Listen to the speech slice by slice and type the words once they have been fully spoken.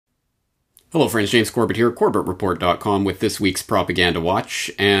Hello friends, James Corbett here, CorbettReport.com with this week's Propaganda Watch,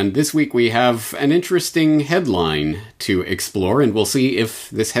 and this week we have an interesting headline to explore, and we'll see if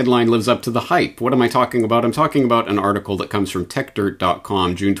this headline lives up to the hype. What am I talking about? I'm talking about an article that comes from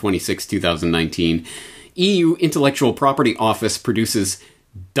TechDirt.com, June 26, 2019. EU Intellectual Property Office produces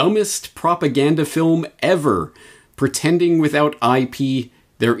dumbest propaganda film ever, pretending without IP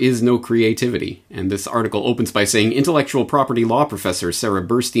there is no creativity. And this article opens by saying, intellectual property law professor Sarah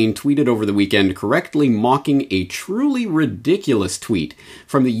Burstein tweeted over the weekend correctly mocking a truly ridiculous tweet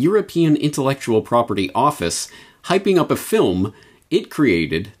from the European Intellectual Property Office, hyping up a film it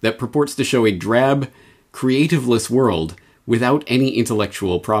created that purports to show a drab, creativeless world without any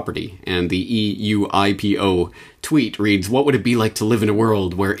intellectual property. And the EU IPO tweet reads, "What would it be like to live in a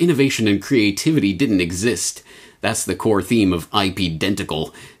world where innovation and creativity didn't exist? That's the core theme of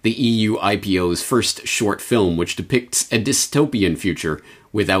IP-Dentical, the EU IPO's first short film, which depicts a dystopian future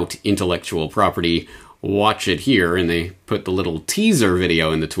without intellectual property. Watch it here." And they put the little teaser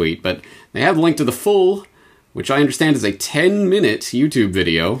video in the tweet, but they have a link to the full, which I understand is a 10-minute YouTube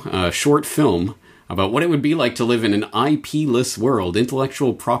video, a short film, about what it would be like to live in an IP-less world,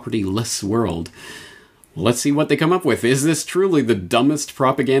 intellectual property-less world. Well, let's see what they come up with. Is this truly the dumbest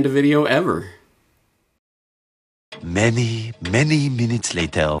propaganda video ever? Many minutes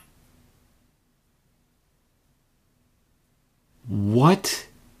later. What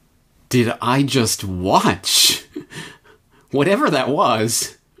did I just watch? Whatever that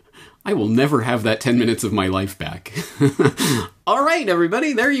was, I will never have that 10 minutes of my life back. All right,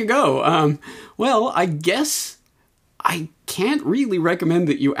 everybody, there you go. Well, I guess I can't really recommend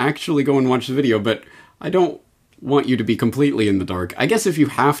that you actually go and watch the video, but I don't want you to be completely in the dark. I guess if you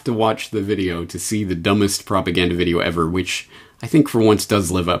have to watch the video to see the dumbest propaganda video ever, which I think for once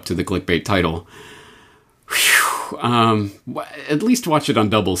does live up to the clickbait title, at least watch it on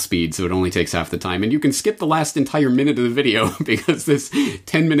double speed so it only takes half the time. And you can skip the last entire minute of the video because this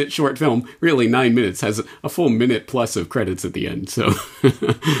 10-minute short film, really 9 minutes, has a full minute plus of credits at the end. So,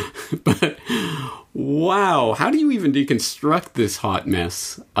 but wow, how do you even deconstruct this hot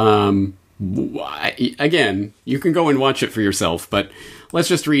mess? Again, you can go and watch it for yourself, but let's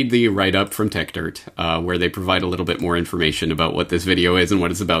just read the write-up from TechDirt, where they provide a little bit more information about what this video is and what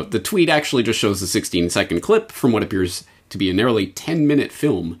it's about. The tweet actually just shows a 16-second clip from what appears to be a nearly 10-minute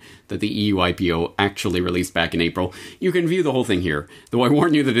film that the EU IPO actually released back in April. You can view the whole thing here, though I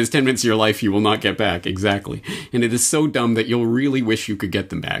warn you that it is 10 minutes of your life you will not get back, exactly. And it is so dumb that you'll really wish you could get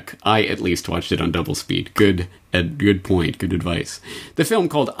them back. I at least watched it on double speed. Good point, good advice. The film,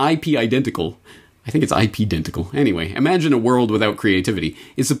 called IP-Identical, I think it's IP-Dentical. Anyway, imagine a world without creativity,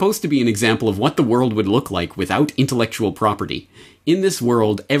 is supposed to be an example of what the world would look like without intellectual property. In this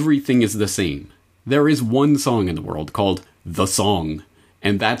world, everything is the same. There is one song in the world called The Song,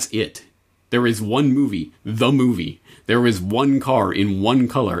 and that's it. There is one movie, The Movie. There is one car in one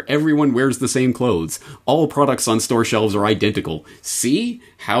color. Everyone wears the same clothes. All products on store shelves are identical. See?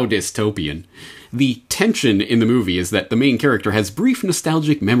 How dystopian. The tension in the movie is that the main character has brief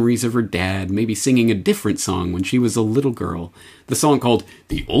nostalgic memories of her dad, maybe singing a different song when she was a little girl. The song, called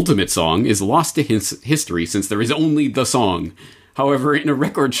The Ultimate Song, is lost to history since there is only the song. However, in a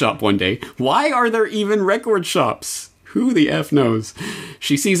record shop one day, why are there even record shops? Who the F knows?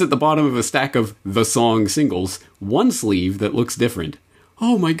 She sees at the bottom of a stack of The Song singles one sleeve that looks different.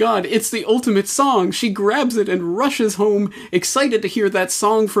 Oh my god, it's the ultimate song! She grabs it and rushes home, excited to hear that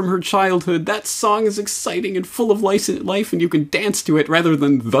song from her childhood. That song is exciting and full of life, and you can dance to it rather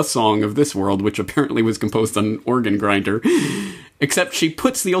than the song of this world, which apparently was composed on an organ grinder. Except she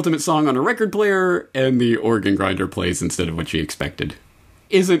puts the ultimate song on a record player, and the organ grinder plays instead of what she expected.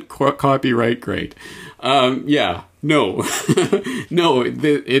 Isn't copyright great? Yeah, no. No,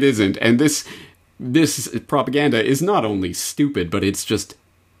 it isn't. And this propaganda is not only stupid, but it's just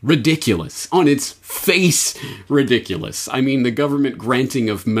ridiculous. On its face, ridiculous. I mean, the government granting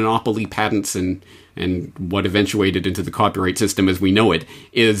of monopoly patents and what eventuated into the copyright system as we know it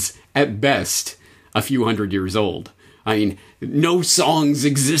is, at best, a few hundred years old. I mean, no songs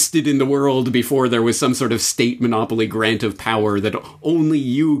existed in the world before there was some sort of state monopoly grant of power that only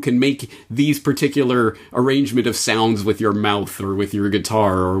you can make these particular arrangement of sounds with your mouth or with your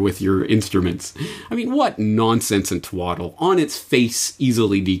guitar or with your instruments. I mean, what nonsense and twaddle. On its face,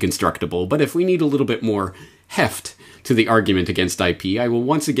 easily deconstructible, but if we need a little bit more heft to the argument against IP, I will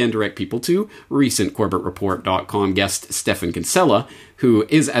once again direct people to recent CorbettReport.com guest Stefan Kinsella, who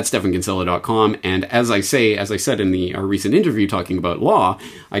is at StefanKinsella.com, and as I said in our recent interview talking about law,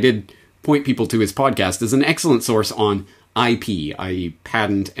 I did point people to his podcast as an excellent source on IP, i.e.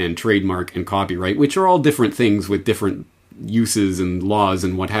 patent and trademark and copyright, which are all different things with different uses and laws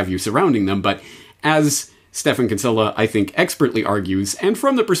and what have you surrounding them. But as Stephan Kinsella, I think, expertly argues, and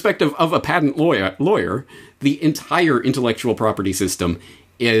from the perspective of a patent lawyer, the entire intellectual property system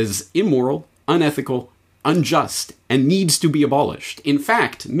is immoral, unethical, unjust, and needs to be abolished. In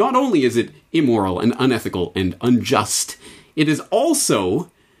fact, not only is it immoral and unethical and unjust, it is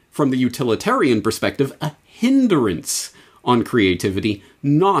also, from the utilitarian perspective, a hindrance on creativity,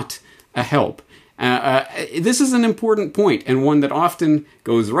 not a help. This is an important point, and one that often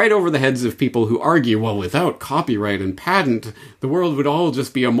goes right over the heads of people who argue, well, without copyright and patent, the world would all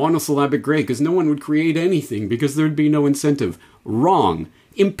just be a monosyllabic gray because no one would create anything because there'd be no incentive. Wrong.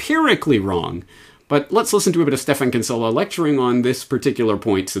 Empirically wrong. But let's listen to a bit of Stephan Kinsella lecturing on this particular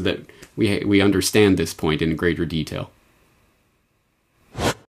point so that we understand this point in greater detail.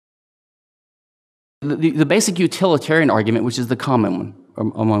 The basic utilitarian argument, which is the common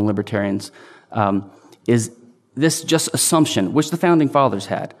one among libertarians, is this just assumption, which the Founding Fathers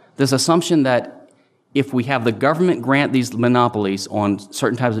had. This assumption that if we have the government grant these monopolies on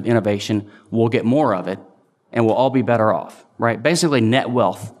certain types of innovation, we'll get more of it, and we'll all be better off, right? Basically, net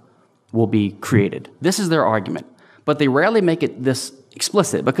wealth will be created. This is their argument. But they rarely make it this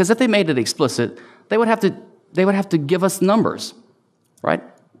explicit, because if they made it explicit, they would have to give us numbers, right?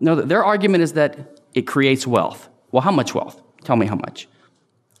 No, their argument is that it creates wealth. Well, how much wealth? Tell me how much.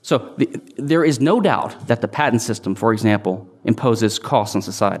 So there is no doubt that the patent system, for example, imposes costs on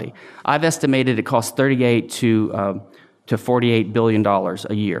society. I've estimated it costs $38 to $48 billion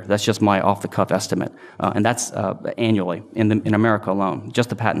a year. That's just my off-the-cuff estimate, and that's annually in America alone, just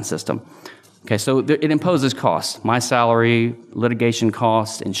the patent system. Okay, so it imposes costs: my salary, litigation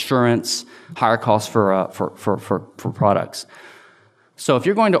costs, insurance, higher costs for products. So if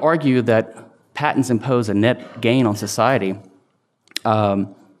you're going to argue that patents impose a net gain on society,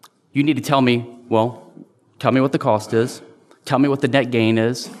 you need to tell me, well, tell me what the cost is, tell me what the net gain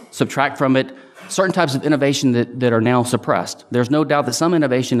is, subtract from it certain types of innovation that are now suppressed. There's no doubt that some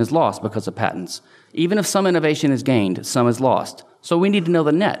innovation is lost because of patents. Even if some innovation is gained, some is lost. So we need to know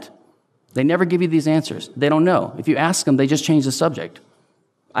the net. They never give you these answers. They don't know. If you ask them, they just change the subject.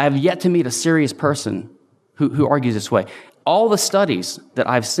 I have yet to meet a serious person who argues this way. All the studies that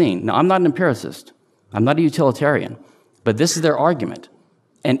I've seen, now I'm not an empiricist, I'm not a utilitarian, but this is their argument.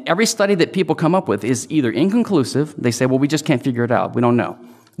 And every study that people come up with is either inconclusive, they say, well, we just can't figure it out, we don't know,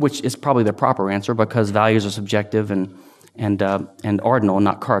 which is probably the proper answer because values are subjective and ordinal,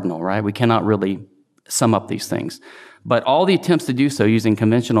 not cardinal, right? We cannot really sum up these things. But all the attempts to do so using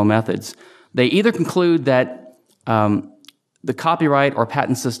conventional methods, they either conclude that the copyright or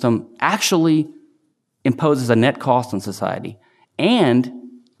patent system actually imposes a net cost on society, and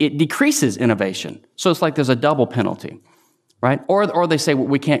it decreases innovation. So it's like there's a double penalty, right? Or they say, well,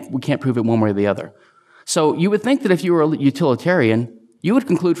 we can't prove it one way or the other. So you would think that if you were a utilitarian, you would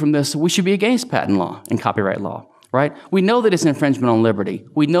conclude from this we should be against patent law and copyright law, right? We know that it's infringement on liberty.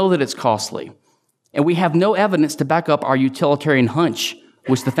 We know that it's costly. And we have no evidence to back up our utilitarian hunch,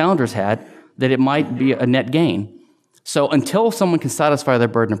 which the founders had, that it might be a net gain. So until someone can satisfy their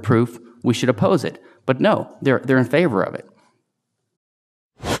burden of proof, we should oppose it. But no, they're in favor of it.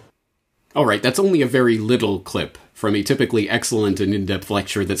 All right, that's only a very little clip from a typically excellent and in-depth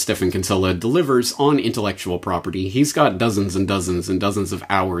lecture that Stephan Kinsella delivers on intellectual property. He's got dozens and dozens and dozens of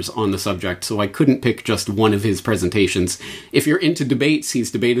hours on the subject, so I couldn't pick just one of his presentations. If you're into debates,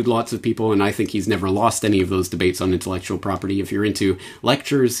 he's debated lots of people, and I think he's never lost any of those debates on intellectual property. If you're into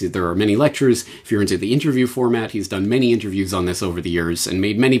lectures, there are many lectures. If you're into the interview format, he's done many interviews on this over the years and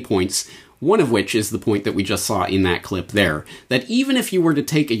made many points. One of which is the point that we just saw in that clip there, that even if you were to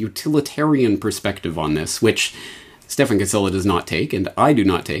take a utilitarian perspective on this, which Stephan Kinsella does not take, and I do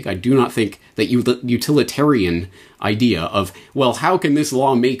not take, I do not think that utilitarian idea of, well, how can this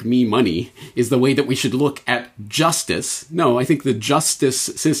law make me money, is the way that we should look at justice. No, I think the justice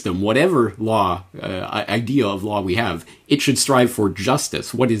system, whatever law, idea of law we have, it should strive for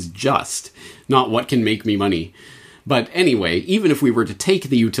justice. What is just, not what can make me money. But anyway, even if we were to take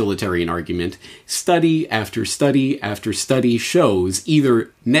the utilitarian argument, study after study after study shows either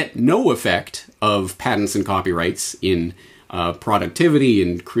net no effect of patents and copyrights in productivity,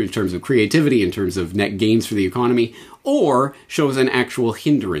 in terms of creativity, in terms of net gains for the economy, or shows an actual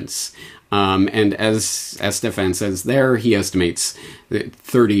hindrance. And as Stephan says there, he estimates that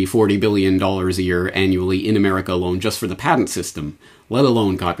 $30–40 billion a year annually in America alone just for the patent system, let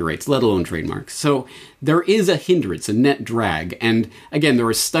alone copyrights, let alone trademarks. So there is a hindrance, a net drag. And again, there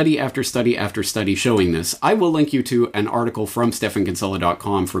is study after study after study showing this. I will link you to an article from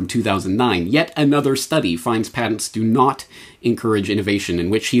stephankinsella.com from 2009. Yet another study finds patents do not encourage innovation, in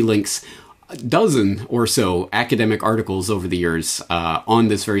which he links dozen or so academic articles over the years on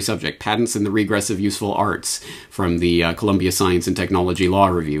this very subject, patents and the regress of useful arts, from the Columbia Science and Technology Law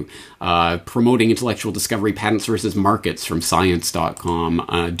Review, promoting intellectual discovery, patents versus markets, from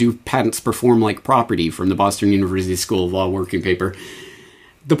science.com, do patents perform like property, from the Boston University School of Law working paper.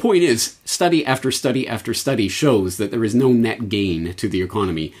 The point is, study after study after study shows that there is no net gain to the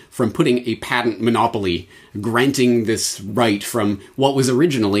economy from putting a patent monopoly, granting this right from what was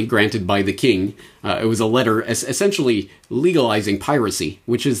originally granted by the king. It was a letter essentially legalizing piracy,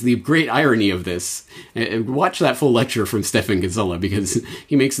 which is the great irony of this. Watch that full lecture from Stefan Kinsella, because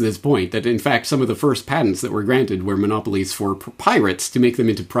he makes this point that, in fact, some of the first patents that were granted were monopolies for pirates to make them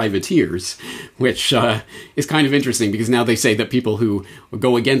into privateers, which is kind of interesting, because now they say that people who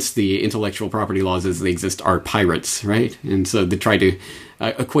go against the intellectual property laws as they exist are pirates, right? And so they try to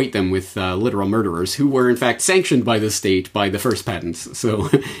equate them with literal murderers, who were in fact sanctioned by the state by the first patents. So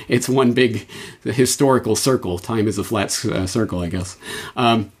it's one big historical circle. Time is a flat circle, I guess.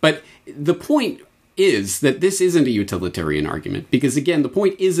 But the point is that this isn't a utilitarian argument, because again, the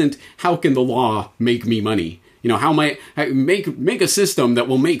point isn't how can the law make me money? You know, how might I make a system that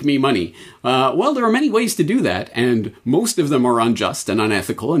will make me money? Well, there are many ways to do that, and most of them are unjust and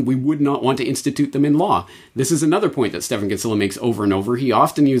unethical, and we would not want to institute them in law. This is another point that Stefan Kinsella makes over and over. He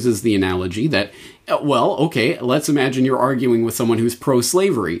often uses the analogy that, well, okay, let's imagine you're arguing with someone who's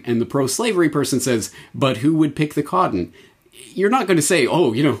pro-slavery, and the pro-slavery person says, but who would pick the cotton? You're not going to say,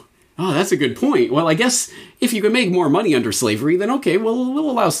 oh, that's a good point. Well, I guess if you can make more money under slavery, then okay, we'll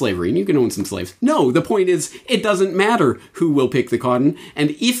allow slavery and you can own some slaves. No, the point is, it doesn't matter who will pick the cotton.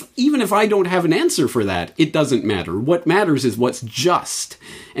 And even if I don't have an answer for that, it doesn't matter. What matters is what's just.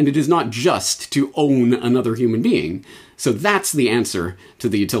 And it is not just to own another human being. So that's the answer to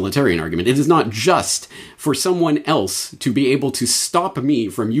the utilitarian argument. It is not just for someone else to be able to stop me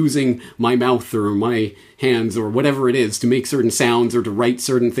from using my mouth or my hands or whatever it is to make certain sounds or to write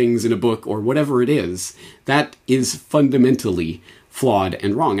certain things in a book or whatever it is. That is fundamentally flawed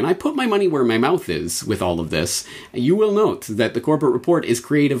and wrong. And I put my money where my mouth is with all of this. You will note that the corporate report is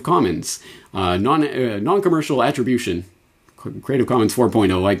Creative Commons, non-commercial attribution. Creative Commons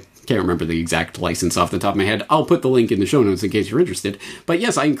 4.0, I can't remember the exact license off the top of my head. I'll put the link in the show notes in case you're interested. But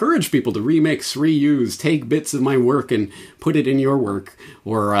yes, I encourage people to remix, reuse, take bits of my work and put it in your work,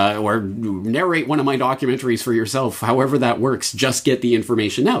 or narrate one of my documentaries for yourself. However that works, just get the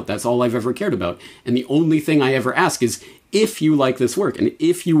information out. That's all I've ever cared about. And the only thing I ever ask is, if you like this work, and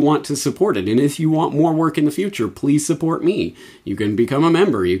if you want to support it, and if you want more work in the future, please support me. You can become a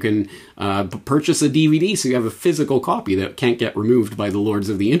member. You can purchase a DVD so you have a physical copy that can't get removed by the lords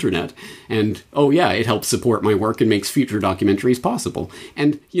of the internet. And, oh yeah, it helps support my work and makes future documentaries possible.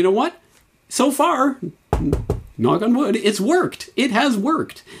 And you know what? So far, knock on wood, it's worked. It has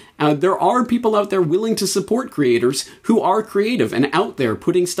worked. There are people out there willing to support creators who are creative and out there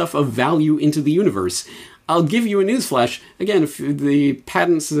putting stuff of value into the universe. I'll give you a newsflash. Again, if the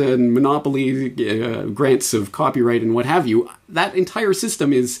patents and monopoly grants of copyright and what have you, that entire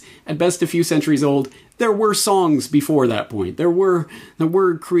system is at best a few centuries old. There were songs before that point. There were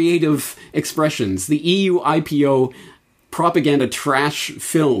creative expressions. The EU IPO propaganda trash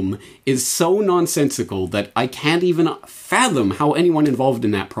film is so nonsensical that I can't even fathom how anyone involved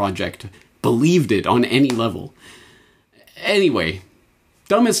in that project believed it on any level. Anyway,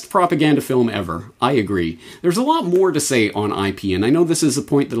 dumbest propaganda film ever. I agree. There's a lot more to say on IP, and I know this is a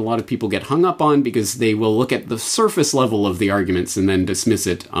point that a lot of people get hung up on because they will look at the surface level of the arguments and then dismiss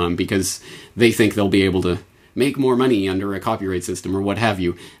it because they think they'll be able to make more money under a copyright system or what have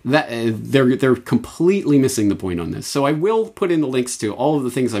you. That they're completely missing the point on this. So I will put in the links to all of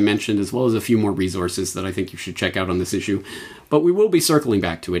the things I mentioned, as well as a few more resources that I think you should check out on this issue. But we will be circling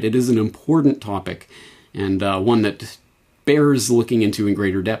back to it. It is an important topic, and one that bears looking into in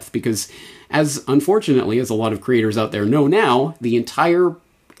greater depth, because as unfortunately as a lot of creators out there know now, the entire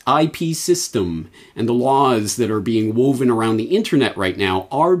IP system and the laws that are being woven around the internet right now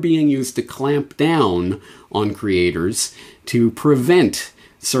are being used to clamp down on creators to prevent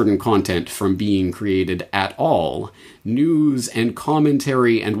certain content from being created at all. News and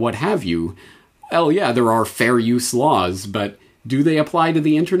commentary and what have you. Well, yeah, there are fair use laws, but do they apply to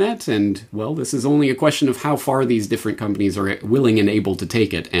the internet? And, well, this is only a question of how far these different companies are willing and able to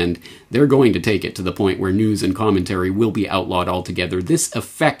take it, and they're going to take it to the point where news and commentary will be outlawed altogether. This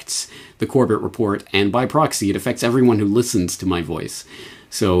affects the Corbett Report, and by proxy, it affects everyone who listens to my voice.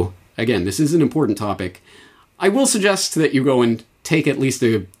 So, again, this is an important topic. I will suggest that you go and take at least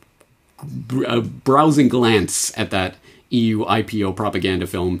a browsing glance at that EU IPO propaganda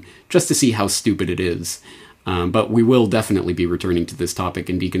film, just to see how stupid it is. But we will definitely be returning to this topic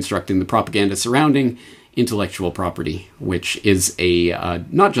and deconstructing the propaganda surrounding intellectual property, which is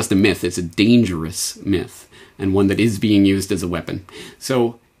not just a myth, it's a dangerous myth, and one that is being used as a weapon.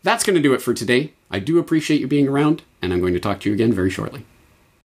 So that's going to do it for today. I do appreciate you being around, and I'm going to talk to you again very shortly.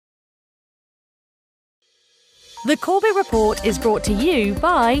 The Corbett Report is brought to you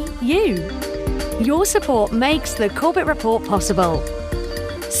by you. Your support makes the Corbett Report possible.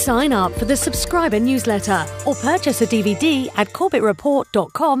 Sign up for the subscriber newsletter or purchase a DVD at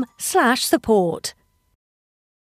corbettreport.com/support.